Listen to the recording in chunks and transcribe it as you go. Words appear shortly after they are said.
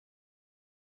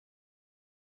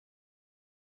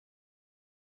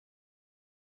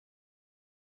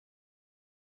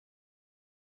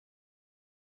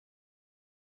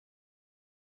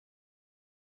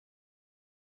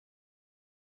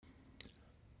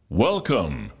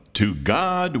Welcome to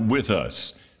God with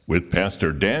Us with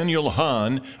Pastor Daniel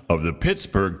Hahn of the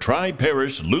Pittsburgh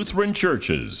Tri-Parish Lutheran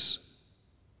Churches.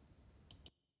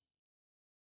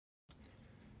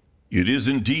 It is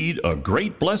indeed a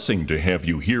great blessing to have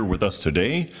you here with us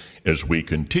today as we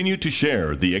continue to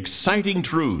share the exciting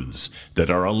truths that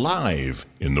are alive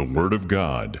in the Word of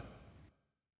God.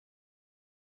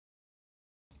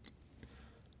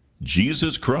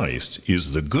 Jesus Christ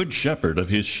is the Good Shepherd of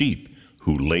His sheep,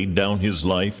 who laid down His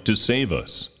life to save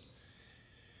us.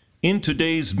 In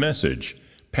today's message,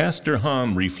 Pastor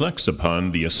Hahn reflects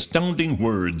upon the astounding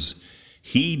words,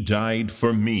 "He died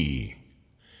for me."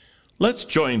 Let's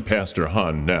join Pastor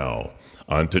Hahn now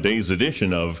on today's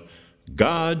edition of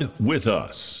God with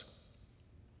Us.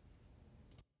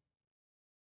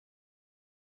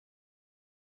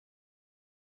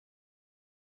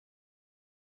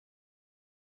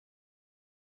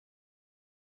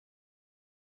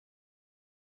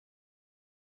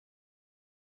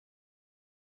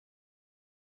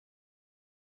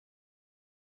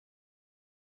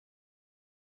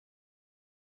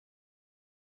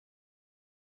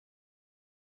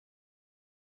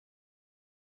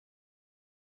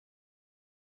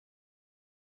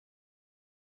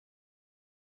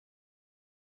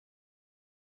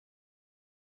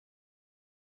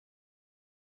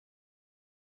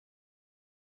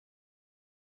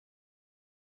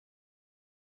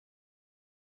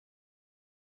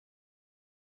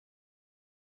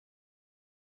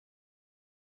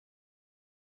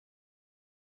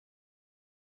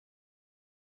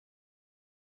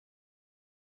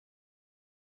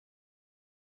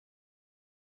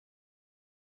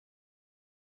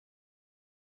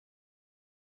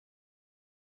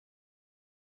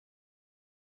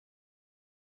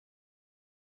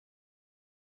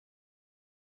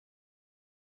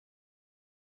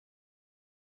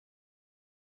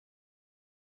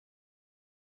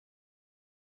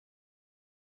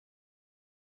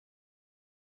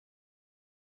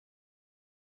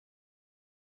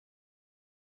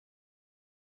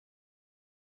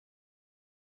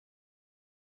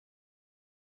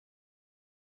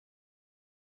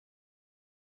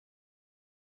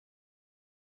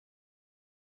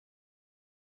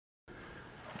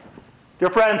 Dear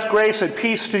friends, grace and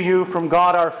peace to you from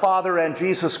God our Father and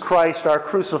Jesus Christ, our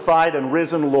crucified and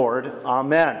risen Lord.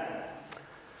 Amen.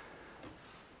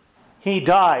 He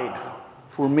died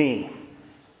for me.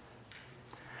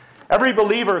 Every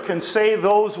believer can say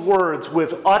those words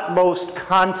with utmost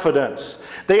confidence.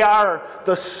 They are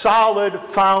the solid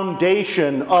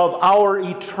foundation of our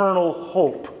eternal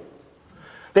hope.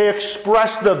 They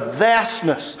express the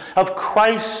vastness of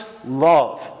Christ's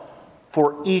love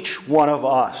for each one of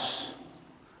us.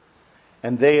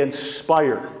 And they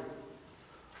inspire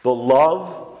the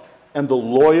love and the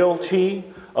loyalty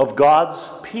of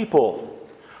God's people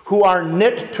who are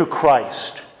knit to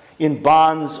Christ in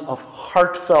bonds of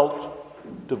heartfelt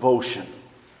devotion.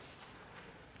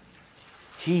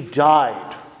 He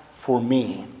died for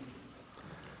me.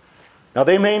 Now,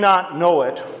 they may not know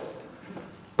it,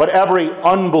 but every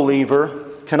unbeliever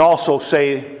can also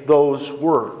say those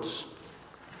words.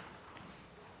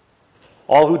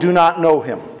 All who do not know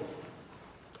Him,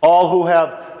 all who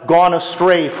have gone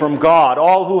astray from God,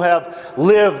 all who have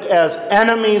lived as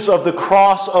enemies of the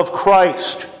cross of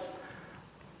Christ,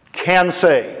 can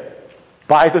say,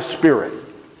 by the Spirit,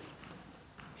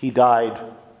 He died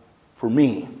for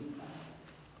me.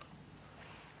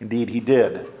 Indeed, He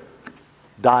did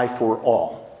die for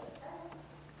all.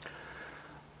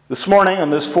 This morning, on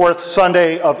this fourth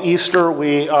Sunday of Easter,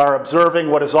 we are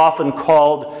observing what is often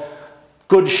called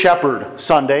Good Shepherd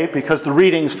Sunday, because the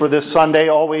readings for this Sunday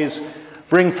always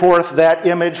bring forth that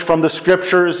image from the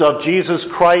Scriptures of Jesus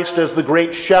Christ as the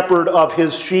great shepherd of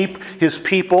His sheep, His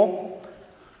people.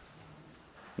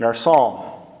 In our psalm,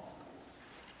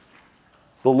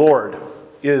 "The Lord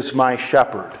is my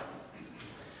shepherd."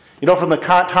 You know, from the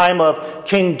time of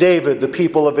King David, the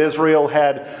people of Israel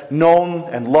had known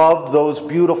and loved those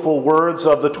beautiful words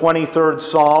of the 23rd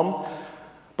Psalm.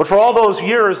 But for all those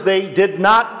years, they did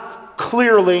not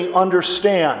clearly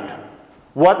understand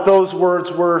what those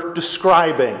words were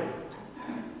describing.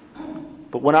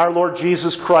 But when our Lord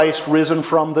Jesus Christ, risen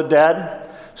from the dead,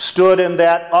 stood in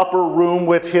that upper room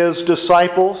with His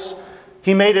disciples,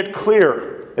 He made it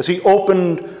clear as He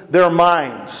opened their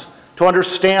minds to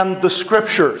understand the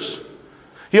Scriptures.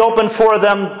 He opened for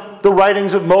them the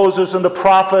writings of Moses and the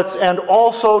prophets, and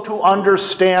also to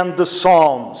understand the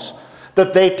Psalms,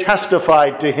 that they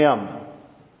testified to Him.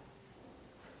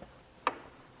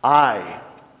 I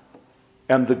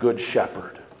am the good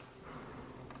shepherd.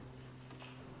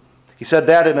 He said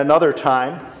that in another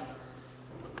time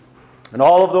And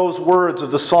all of those words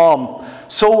of the psalm,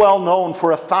 so well known for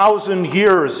 1,000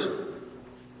 years,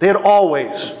 they had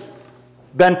always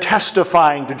been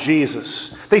testifying to Jesus.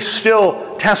 They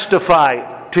still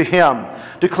testify to him,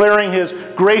 declaring his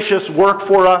gracious work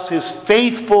for us, his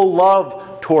faithful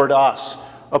love toward us,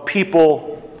 a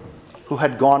people who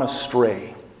had gone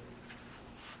astray.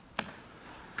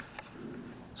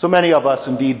 So many of us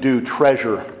indeed do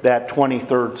treasure that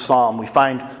 23rd Psalm. We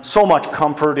find so much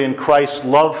comfort in Christ's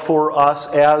love for us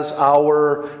as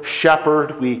our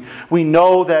shepherd. We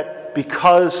know that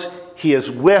because he is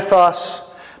with us,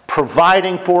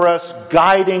 providing for us,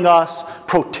 guiding us,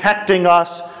 protecting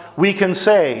us, we can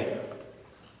say,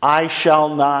 I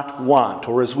shall not want.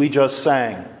 Or as we just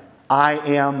sang, I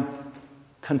am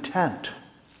content.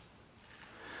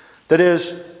 That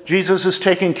is, Jesus is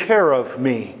taking care of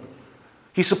me.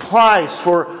 He supplies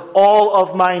for all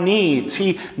of my needs.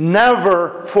 He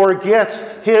never forgets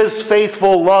his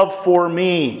faithful love for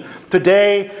me.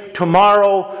 Today,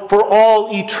 tomorrow, for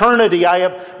all eternity, I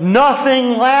have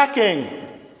nothing lacking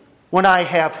when I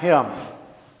have him.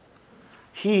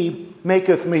 He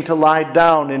maketh me to lie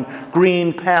down in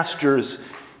green pastures.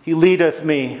 He leadeth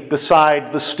me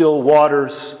beside the still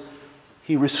waters.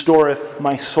 He restoreth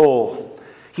my soul.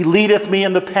 He leadeth me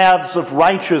in the paths of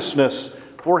righteousness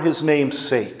for his name's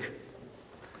sake.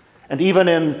 And even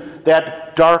in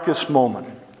that darkest moment,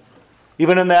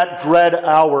 even in that dread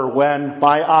hour when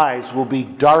my eyes will be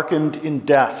darkened in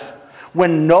death,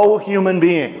 when no human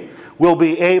being will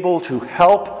be able to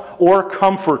help or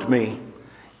comfort me,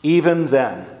 even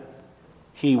then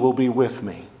he will be with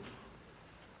me.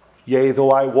 Yea,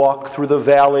 though I walk through the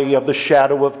valley of the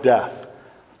shadow of death,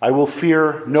 I will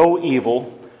fear no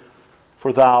evil,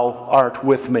 for thou art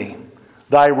with me.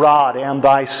 Thy rod and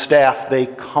thy staff, they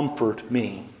comfort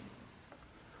me.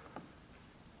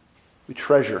 We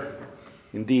treasure,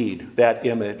 indeed, that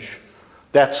image,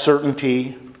 that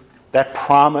certainty, that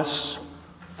promise.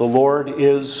 The Lord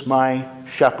is my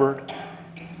shepherd.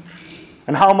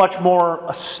 And how much more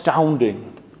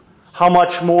astounding, how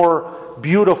much more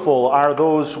beautiful are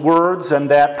those words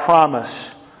and that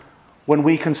promise when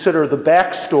we consider the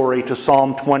backstory to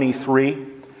Psalm 23,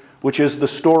 which is the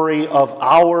story of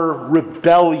our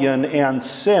rebellion and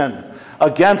sin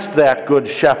against that good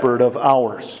shepherd of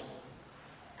ours.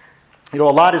 You know,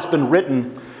 a lot has been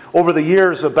written over the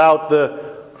years about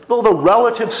the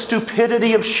relative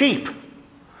stupidity of sheep.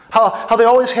 How they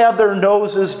always have their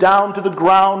noses down to the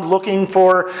ground looking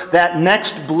for that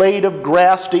next blade of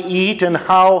grass to eat, and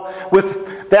how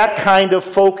with that kind of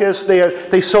focus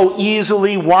they so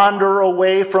easily wander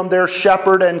away from their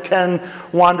shepherd and can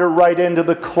wander right into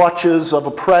the clutches of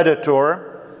a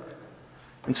predator.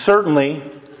 And certainly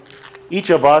each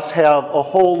of us have a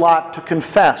whole lot to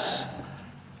confess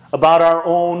about our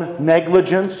own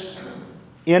negligence,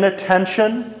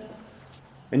 inattention,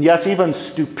 and yes, even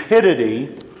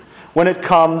stupidity when it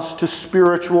comes to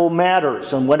spiritual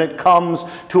matters and when it comes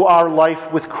to our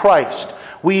life with Christ.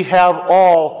 We have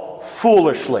all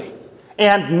foolishly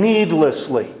and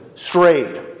needlessly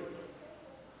strayed.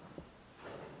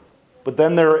 But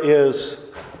then there is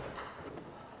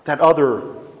that other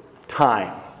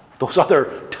time, those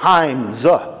other times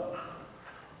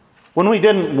when we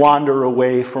didn't wander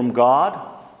away from God.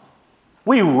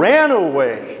 We ran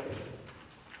away.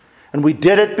 And we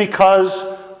did it because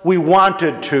we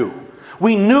wanted to.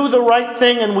 We knew the right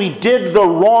thing and we did the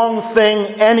wrong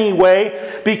thing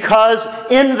anyway, because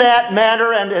in that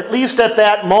matter, and at least at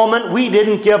that moment, we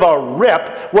didn't give a rip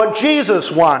what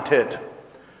Jesus wanted.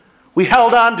 We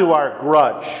held on to our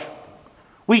grudge.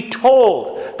 We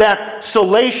told that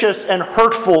salacious and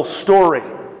hurtful story.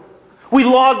 We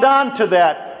logged on to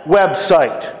that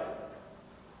website.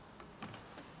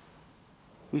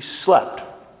 We slept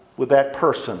with that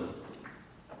person.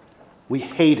 We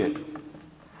hated.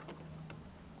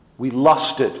 We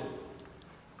lusted.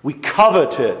 We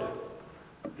coveted.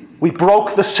 We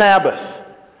broke the Sabbath.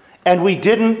 And we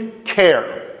didn't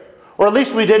care. Or at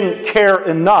least we didn't care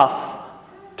enough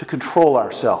to control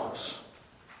ourselves.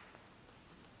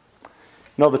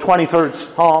 You know, the 23rd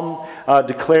Psalm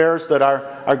declares that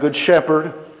our Good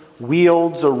Shepherd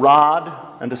wields a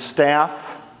rod and a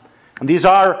staff. And these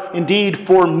are indeed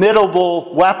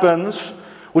formidable weapons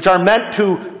which are meant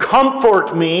to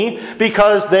comfort me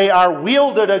because they are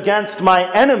wielded against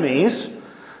my enemies.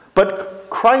 But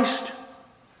Christ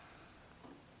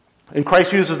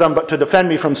uses them to defend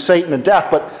me from Satan and death.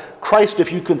 But Christ,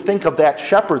 if you can think of that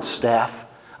shepherd's staff,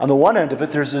 on the one end of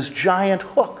it, there's this giant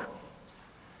hook.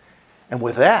 And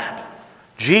with that,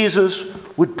 Jesus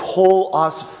would pull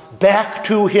us back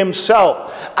to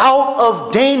himself, out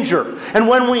of danger. And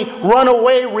when we run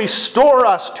away, restore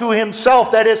us to himself.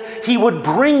 That is, he would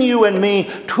bring you and me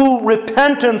to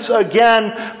repentance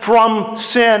again from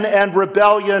sin and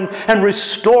rebellion and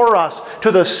restore us to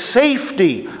the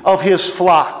safety of his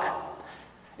flock.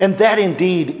 And that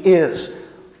indeed is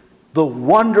the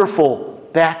wonderful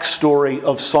backstory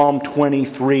of Psalm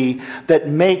 23 that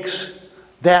makes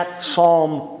that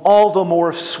psalm all the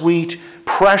more sweet,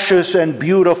 precious, and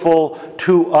beautiful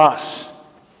to us.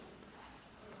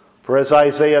 For as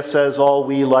Isaiah says, all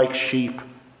we like sheep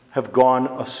have gone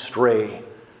astray.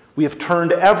 We have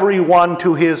turned everyone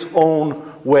to his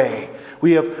own way.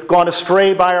 We have gone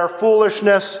astray by our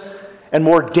foolishness, and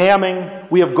more damning,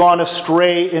 we have gone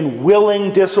astray in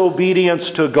willing disobedience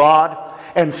to God,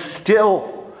 and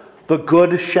still the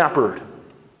Good Shepherd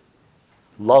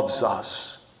loves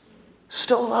us.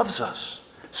 Still loves us,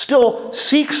 still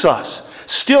seeks us,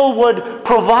 still would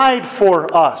provide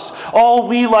for us. All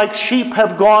we like sheep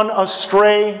have gone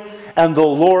astray, and the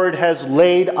Lord has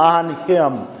laid on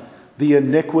him the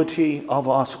iniquity of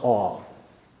us all.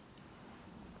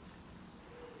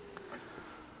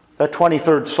 That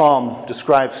 23rd Psalm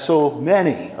describes so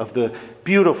many of the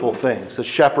beautiful things that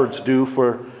shepherds do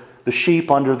for the sheep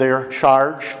under their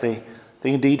charge. They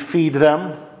indeed feed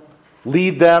them,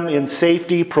 lead them in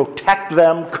safety, protect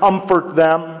them, comfort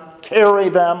them, carry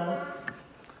them.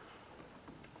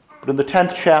 But in the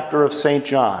 10th chapter of St.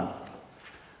 John,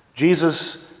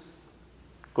 Jesus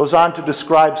goes on to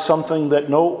describe something that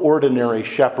no ordinary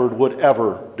shepherd would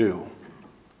ever do.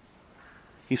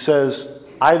 He says,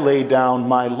 I lay down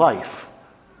my life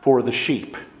for the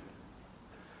sheep.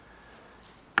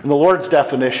 In the Lord's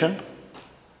definition,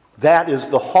 that is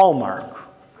the hallmark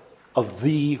of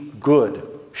the Good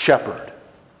Shepherd,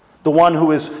 the one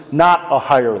who is not a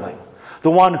hireling, the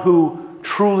one who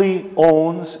truly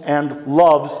owns and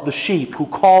loves the sheep, who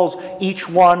calls each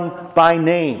one by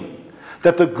name,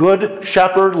 that the Good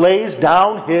Shepherd lays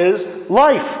down his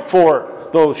life for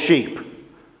those sheep.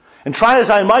 And try as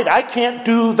I might, I can't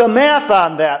do the math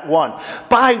on that one.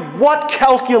 By what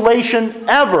calculation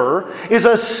ever is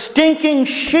a stinking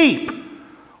sheep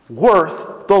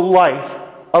worth the life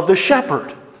of the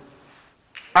shepherd?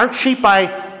 Aren't sheep by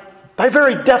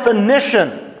very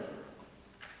definition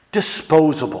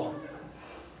disposable?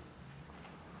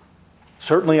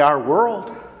 Certainly our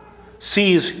world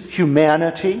sees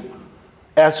humanity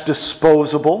as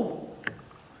disposable.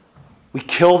 We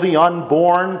kill the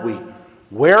unborn, we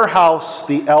warehouse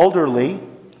the elderly,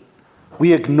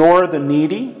 we ignore the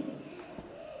needy,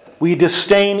 we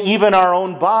disdain even our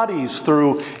own bodies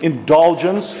through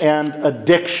indulgence and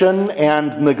addiction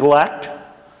and neglect.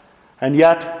 And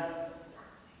yet,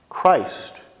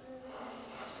 Christ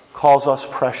calls us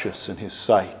precious in his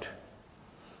sight.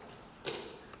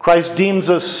 Christ deems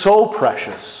us so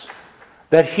precious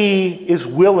that he is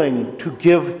willing to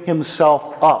give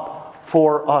himself up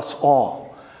for us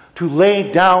all, to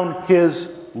lay down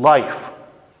his life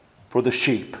for the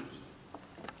sheep.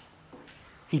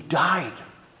 He died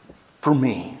for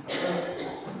me.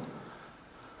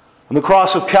 On the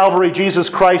cross of Calvary, Jesus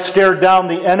Christ stared down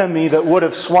the enemy that would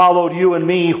have swallowed you and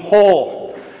me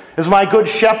whole. As my good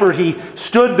shepherd, he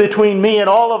stood between me and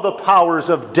all of the powers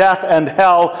of death and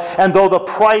hell, and though the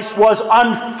price was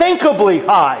unthinkably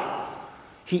high,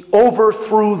 he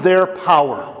overthrew their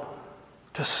power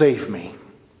to save me.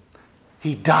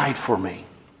 He died for me.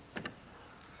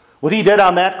 What he did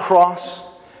on that cross,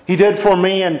 he did for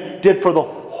me and did for the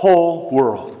whole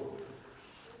world.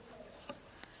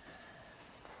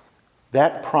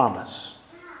 That promise,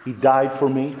 he died for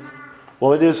me,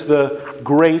 well, it is the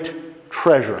great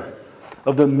treasure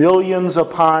of the millions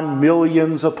upon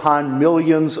millions upon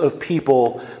millions of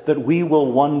people that we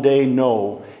will one day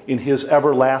know in his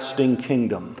everlasting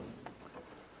kingdom.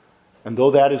 And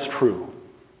though that is true,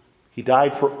 he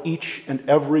died for each and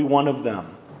every one of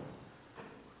them.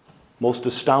 Most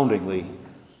astoundingly,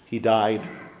 he died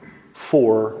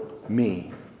for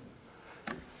me.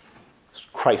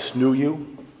 Christ knew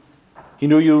you. He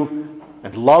knew you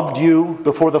and loved you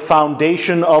before the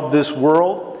foundation of this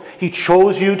world. He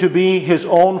chose you to be his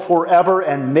own forever,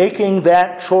 and making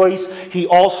that choice, he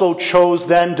also chose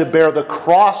then to bear the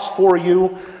cross for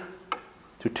you,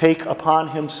 to take upon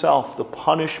himself the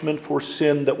punishment for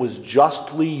sin that was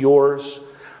justly yours,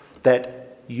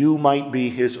 that you might be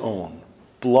his own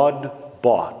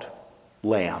blood-bought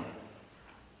lamb.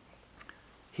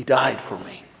 He died for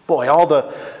me. Boy, all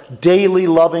the daily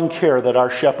loving care that our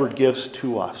shepherd gives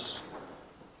to us,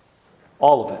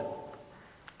 all of it,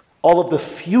 all of the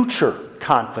future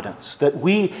confidence that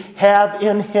we have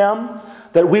in him,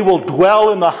 that we will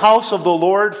dwell in the house of the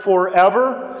Lord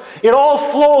forever, it all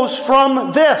flows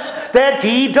from this, that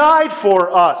he died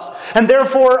for us. And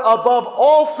therefore, above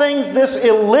all things, this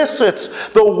elicits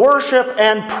the worship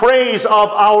and praise of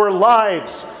our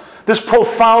lives. This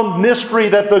profound mystery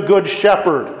that the Good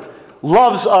Shepherd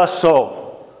loves us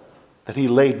so, that he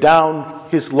laid down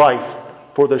his life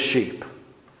for the sheep.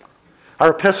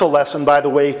 Our epistle lesson, by the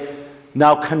way,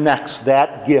 now connects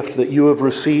that gift that you have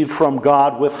received from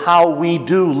God with how we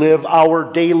do live our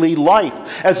daily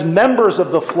life as members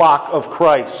of the flock of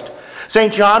Christ.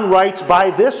 St. John writes,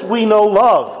 "By this we know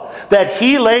love, that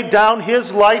he laid down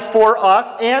his life for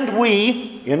us, and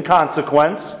we, in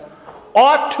consequence,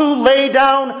 ought to lay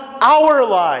down our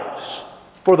lives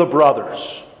for the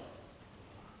brothers."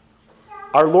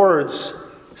 Our Lord's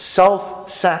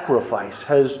self-sacrifice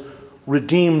has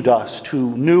redeemed us to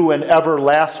new and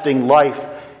everlasting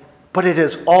life, but it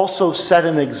has also set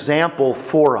an example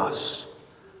for us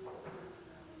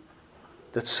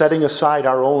that setting aside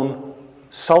our own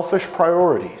selfish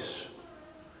priorities,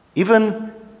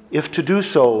 even if to do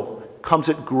so comes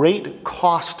at great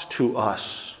cost to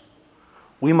us,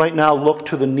 we might now look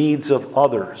to the needs of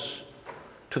others,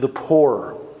 to the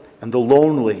poor and the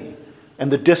lonely and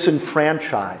the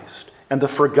disenfranchised and the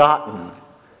forgotten,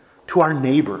 to our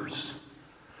neighbors,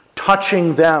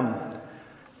 touching them,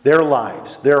 their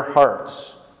lives, their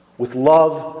hearts, with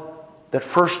love that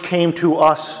first came to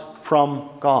us from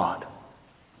God.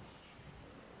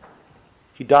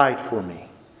 He died for me,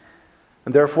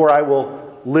 and therefore I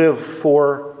will live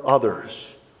for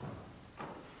others,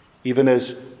 even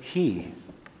as he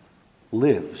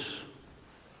lives.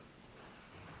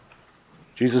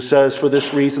 Jesus says, "For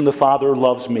this reason the Father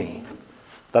loves me,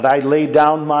 that I lay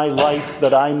down my life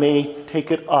that I may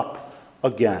take it up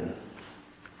again."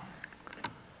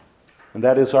 And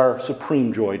that is our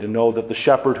supreme joy, to know that the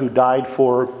shepherd who died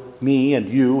for me and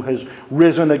you has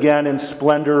risen again in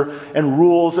splendor and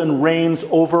rules and reigns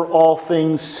over all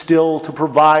things still to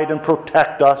provide and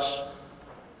protect us,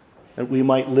 that we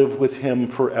might live with him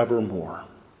forevermore.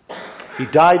 He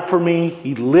died for me,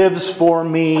 he lives for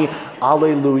me,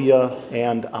 alleluia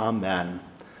and amen.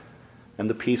 And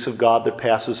the peace of God that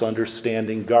passes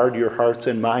understanding guard your hearts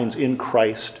and minds in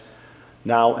Christ,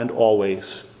 now and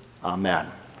always.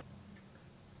 Amen.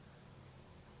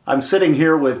 I'm sitting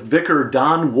here with Vicar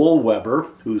Don Woolweber,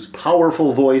 whose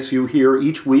powerful voice you hear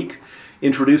each week,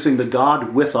 introducing the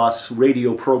God With Us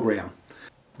radio program.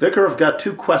 Vicar, I've got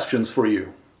two questions for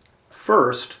you.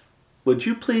 First, would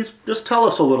you please just tell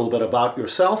us a little bit about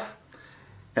yourself?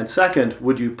 And second,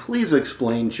 would you please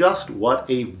explain just what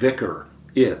a vicar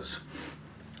is?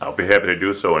 I'll be happy to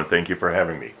do so, and thank you for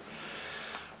having me.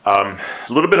 A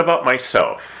little bit about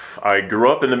myself. I grew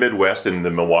up in the Midwest in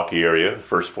the Milwaukee area, the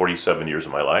first 47 years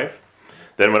of my life.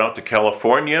 Then went out to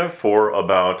California for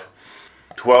about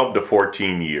 12 to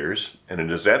 14 years. And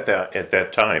it is at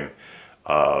that time,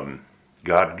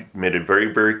 God made it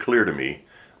very, very clear to me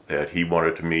that he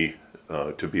wanted me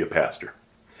to be a pastor.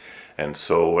 And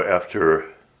so after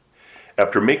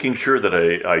making sure that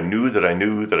I knew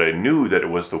that it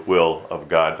was the will of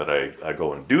God that I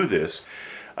go and do this,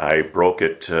 I broke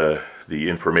the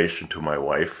information to my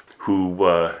wife,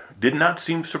 who did not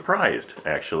seem surprised,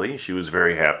 actually. She was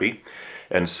very happy.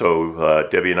 And so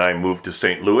Debbie and I moved to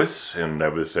St. Louis, and I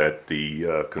was at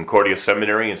the Concordia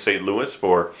Seminary in St. Louis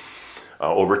for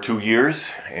over 2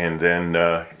 years, and then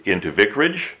into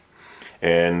vicarage,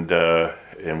 and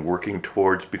working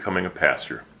towards becoming a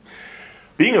pastor.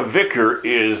 Being a vicar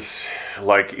is,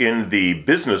 like in the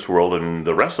business world and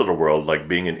the rest of the world, like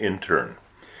being an intern.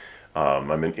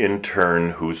 I'm an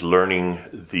intern who's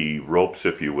learning the ropes,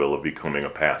 if you will, of becoming a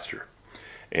pastor.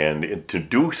 And to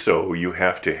do so, you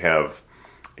have to have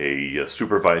a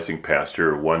supervising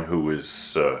pastor, one who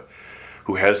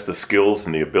has the skills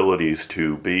and the abilities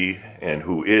to be, and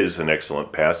who is an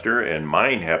excellent pastor, and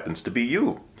mine happens to be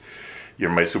you. You're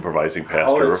my supervising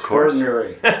pastor, of course.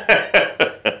 Extraordinary.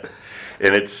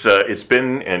 And it's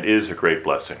been and is a great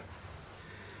blessing.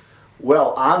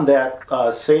 Well, on that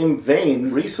same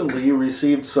vein, recently you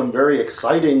received some very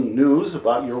exciting news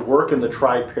about your work in the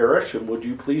Tri-Parish, and would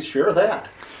you please share that?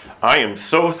 I am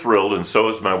so thrilled, and so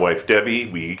is my wife, Debbie.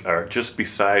 We are just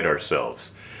beside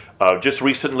ourselves. Just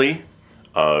recently,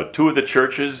 two of the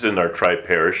churches in our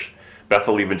Tri-Parish,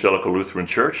 Bethel Evangelical Lutheran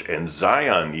Church and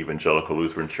Zion Evangelical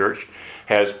Lutheran Church,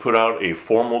 has put out a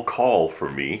formal call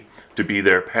for me to be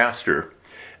their pastor.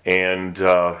 And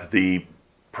the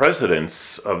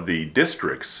presidents of the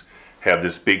districts have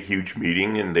this big, huge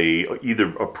meeting, and they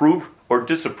either approve or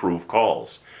disapprove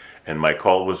calls. And my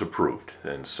call was approved.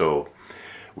 And so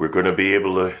we're going to be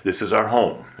able to, this is our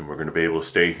home, and we're going to be able to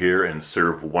stay here and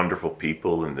serve wonderful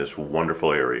people in this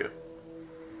wonderful area.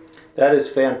 That is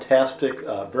fantastic.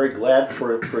 Very glad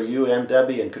for you and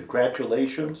Debbie, and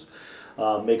congratulations.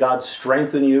 May God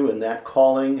strengthen you in that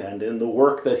calling and in the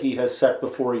work that He has set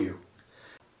before you.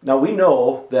 Now we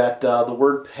know that the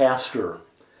word pastor,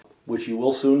 which you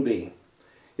will soon be,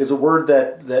 is a word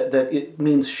that it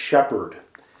means shepherd.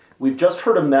 We've just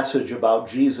heard a message about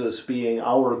Jesus being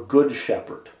our good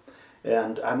shepherd.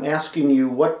 And I'm asking you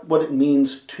what it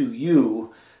means to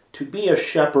you to be a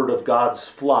shepherd of God's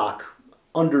flock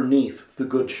underneath the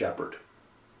good shepherd.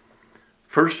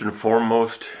 First and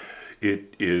foremost,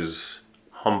 it is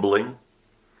humbling.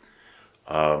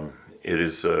 It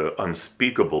is an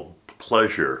unspeakable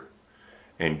pleasure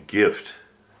and gift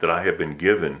that I have been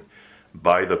given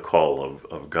by the call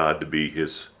of God to be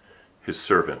his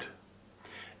servant.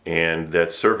 And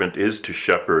that servant is to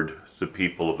shepherd the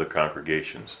people of the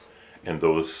congregations and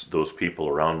those people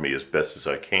around me as best as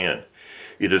I can.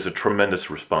 It is a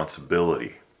tremendous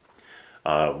responsibility.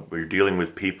 We're dealing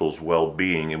with people's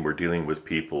well-being, and we're dealing with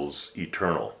people's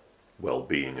eternal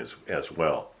well-being as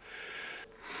well.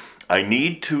 I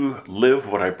need to live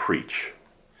what I preach.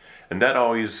 And that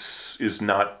always is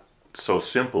not so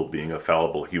simple, being a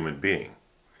fallible human being.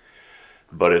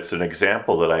 But it's an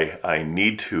example that I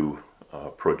need to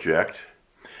project.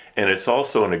 And it's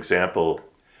also an example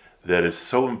that is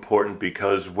so important,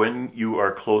 because when you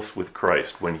are close with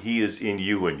Christ, when He is in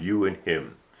you and you in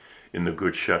Him, in the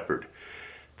Good Shepherd,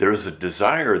 there's a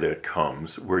desire that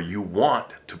comes where you want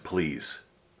to please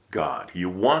God. You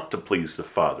want to please the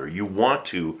Father. You want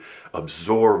to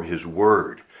absorb His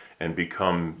Word and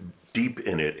become deep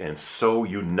in it and so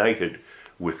united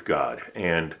with God.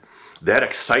 And that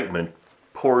excitement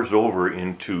pours over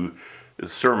into the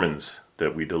sermons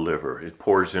that we deliver. It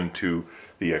pours into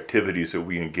the activities that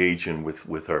we engage in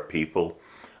with our people,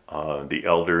 the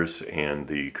elders and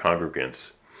the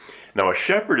congregants. Now, a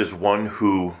shepherd is one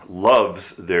who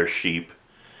loves their sheep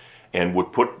and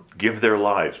would put their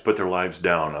lives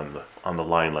down on the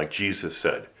line, like Jesus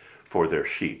said, for their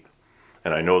sheep.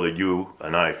 And I know that you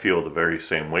and I feel the very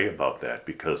same way about that,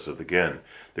 because of, again,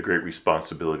 the great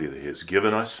responsibility that He has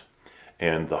given us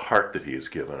and the heart that He has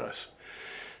given us.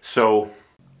 So,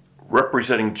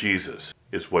 representing Jesus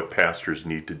is what pastors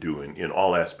need to do in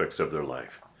all aspects of their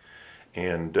life.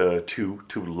 And to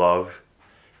love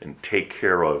and take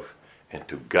care of and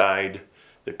to guide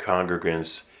the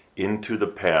congregants into the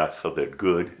path of that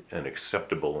good and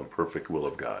acceptable and perfect will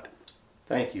of God.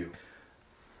 Thank you.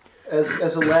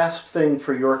 As a last thing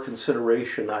for your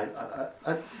consideration,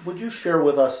 would you share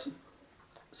with us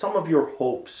some of your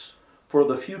hopes for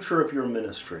the future of your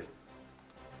ministry?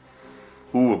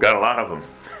 Ooh, I've got a lot of them.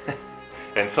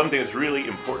 And something that's really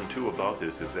important too about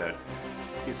this is that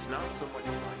it's not so much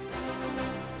like...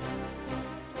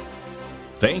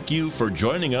 Thank you for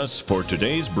joining us for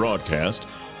today's broadcast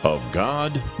of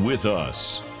God with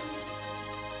Us.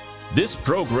 This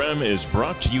program is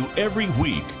brought to you every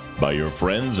week by your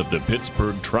friends of the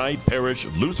Pittsburgh Tri-Parish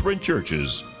Lutheran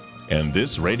Churches and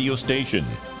this radio station.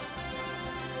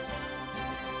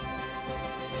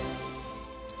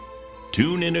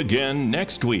 Tune in again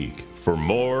next week for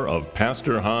more of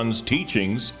Pastor Han's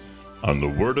teachings on the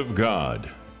Word of God,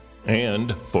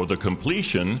 and for the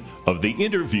completion of the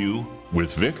interview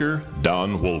with Vicar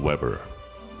Don Woolweber.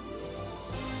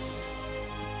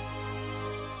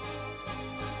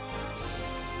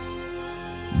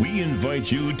 We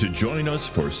invite you to join us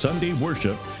for Sunday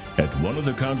worship at one of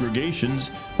the congregations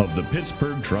of the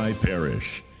Pittsburgh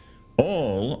Tri-Parish.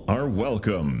 All are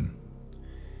welcome.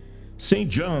 St.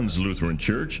 John's Lutheran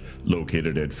Church,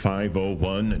 located at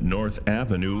 501 North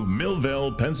Avenue,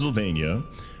 Millville, Pennsylvania,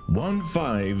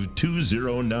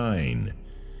 15209.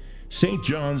 St.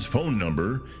 John's phone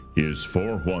number is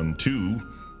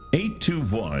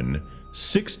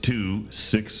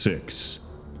 412-821-6266.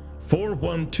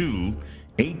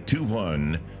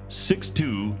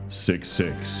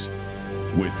 412-821-6266.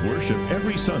 With worship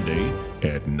every Sunday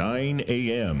at 9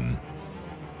 a.m.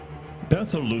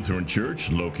 Bethel Lutheran Church,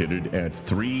 located at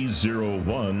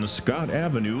 301 Scott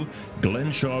Avenue,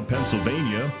 Glenshaw,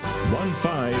 Pennsylvania,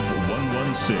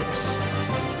 15116.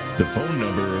 The phone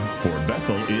number for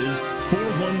Bethel is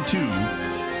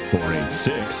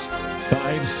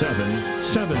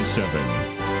 412-486-5777.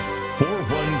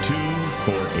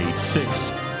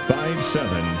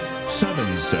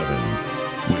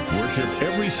 412-486-5777. With worship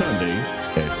every Sunday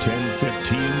at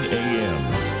 10:15 a.m.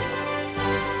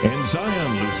 And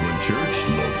Zion Lutheran Church,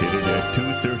 located at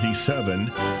 237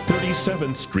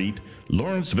 37th Street,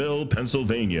 Lawrenceville,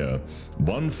 Pennsylvania,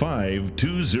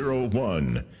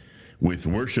 15201. with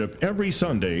worship every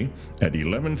Sunday at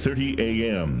 11:30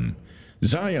 a.m.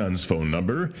 Zion's phone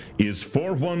number is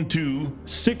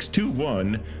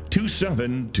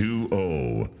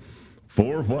 412-621-2720.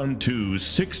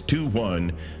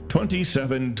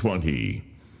 412-621-2720.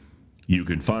 You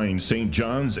can find St.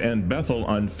 John's and Bethel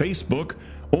on Facebook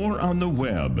or on the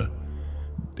web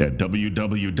at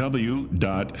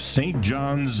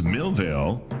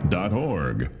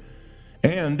www.stjohnsmillvale.org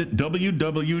and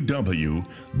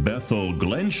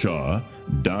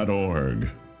www.bethelglenshaw.org.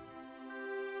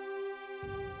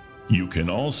 You can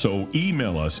also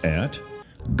email us at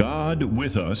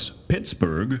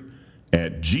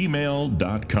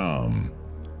godwithuspittsburgh@gmail.com.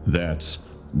 That's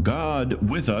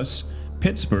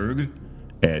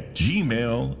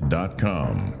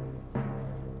godwithuspittsburgh@gmail.com.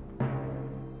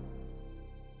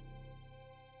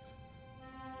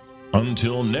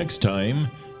 Until next time,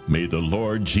 may the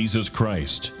Lord Jesus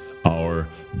Christ, our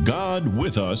God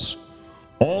with us,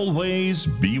 always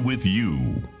be with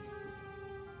you.